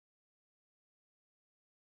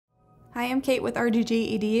Hi, I'm Kate with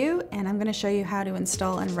RGG EDU, and I'm going to show you how to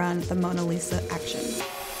install and run the Mona Lisa action.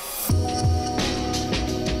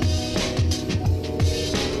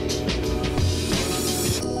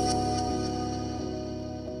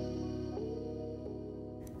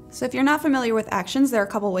 So if you're not familiar with actions, there are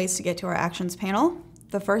a couple ways to get to our actions panel.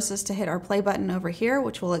 The first is to hit our play button over here,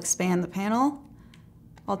 which will expand the panel.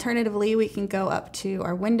 Alternatively, we can go up to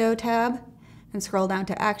our window tab and scroll down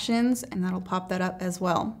to actions, and that'll pop that up as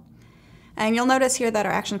well. And you'll notice here that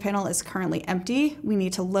our action panel is currently empty. We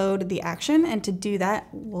need to load the action, and to do that,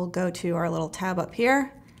 we'll go to our little tab up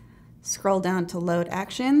here, scroll down to load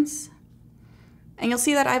actions, and you'll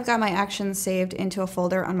see that I've got my actions saved into a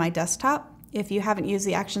folder on my desktop. If you haven't used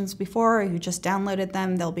the actions before or you just downloaded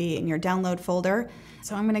them, they'll be in your download folder.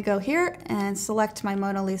 So I'm going to go here and select my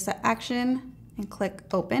Mona Lisa action and click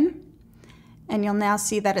open. And you'll now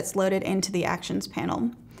see that it's loaded into the actions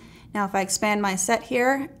panel. Now if I expand my set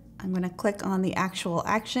here, I'm going to click on the actual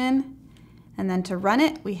action, and then to run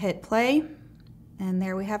it, we hit play, and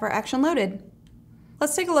there we have our action loaded.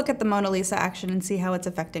 Let's take a look at the Mona Lisa action and see how it's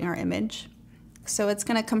affecting our image. So it's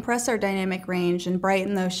going to compress our dynamic range and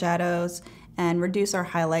brighten those shadows and reduce our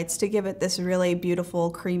highlights to give it this really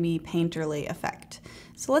beautiful, creamy, painterly effect.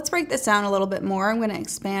 So let's break this down a little bit more. I'm going to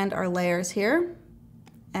expand our layers here,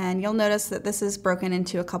 and you'll notice that this is broken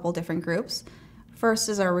into a couple different groups. First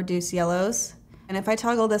is our reduce yellows. And if I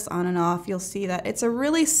toggle this on and off, you'll see that it's a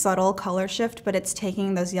really subtle color shift, but it's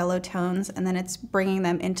taking those yellow tones and then it's bringing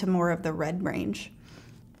them into more of the red range.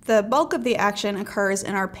 The bulk of the action occurs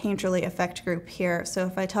in our painterly effect group here. So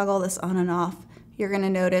if I toggle this on and off, you're going to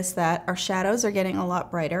notice that our shadows are getting a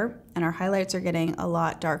lot brighter and our highlights are getting a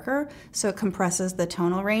lot darker. So it compresses the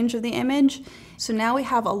tonal range of the image. So now we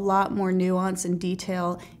have a lot more nuance and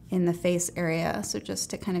detail in the face area. So just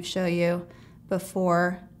to kind of show you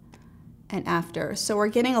before and after. So we're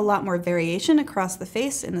getting a lot more variation across the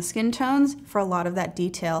face in the skin tones for a lot of that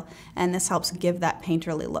detail, and this helps give that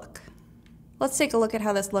painterly look. Let's take a look at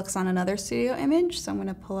how this looks on another studio image. So I'm going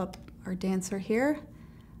to pull up our dancer here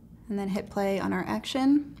and then hit play on our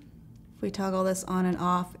action. If we toggle this on and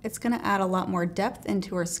off, it's going to add a lot more depth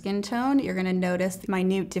into her skin tone. You're going to notice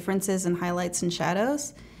minute differences in highlights and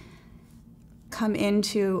shadows. Come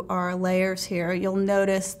into our layers here, you'll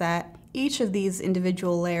notice that each of these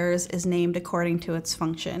individual layers is named according to its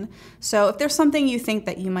function. So if there's something you think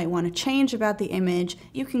that you might want to change about the image,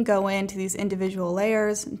 you can go into these individual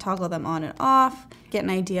layers and toggle them on and off, get an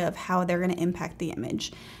idea of how they're going to impact the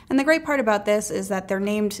image. And the great part about this is that they're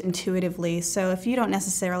named intuitively, so if you don't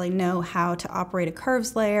necessarily know how to operate a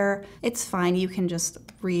curves layer, it's fine. You can just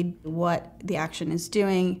read what the action is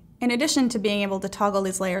doing. In addition to being able to toggle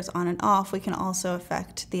these layers on and off, we can also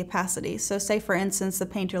affect the opacity. So say for instance the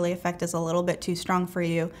painterly effect is a little bit too strong for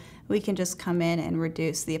you, we can just come in and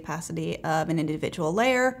reduce the opacity of an individual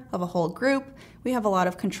layer, of a whole group. We have a lot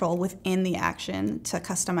of control within the action to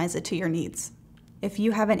customize it to your needs. If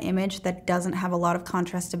you have an image that doesn't have a lot of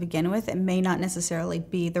contrast to begin with, it may not necessarily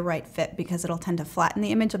be the right fit because it'll tend to flatten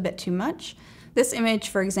the image a bit too much. This image,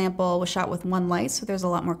 for example, was shot with one light, so there's a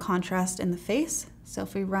lot more contrast in the face. So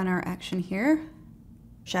if we run our action here,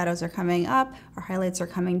 shadows are coming up, our highlights are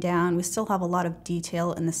coming down, we still have a lot of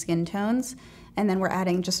detail in the skin tones, and then we're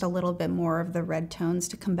adding just a little bit more of the red tones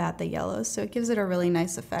to combat the yellows, so it gives it a really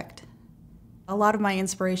nice effect. A lot of my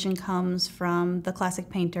inspiration comes from the classic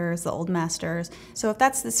painters, the old masters, so if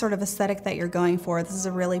that's the sort of aesthetic that you're going for, this is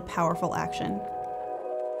a really powerful action.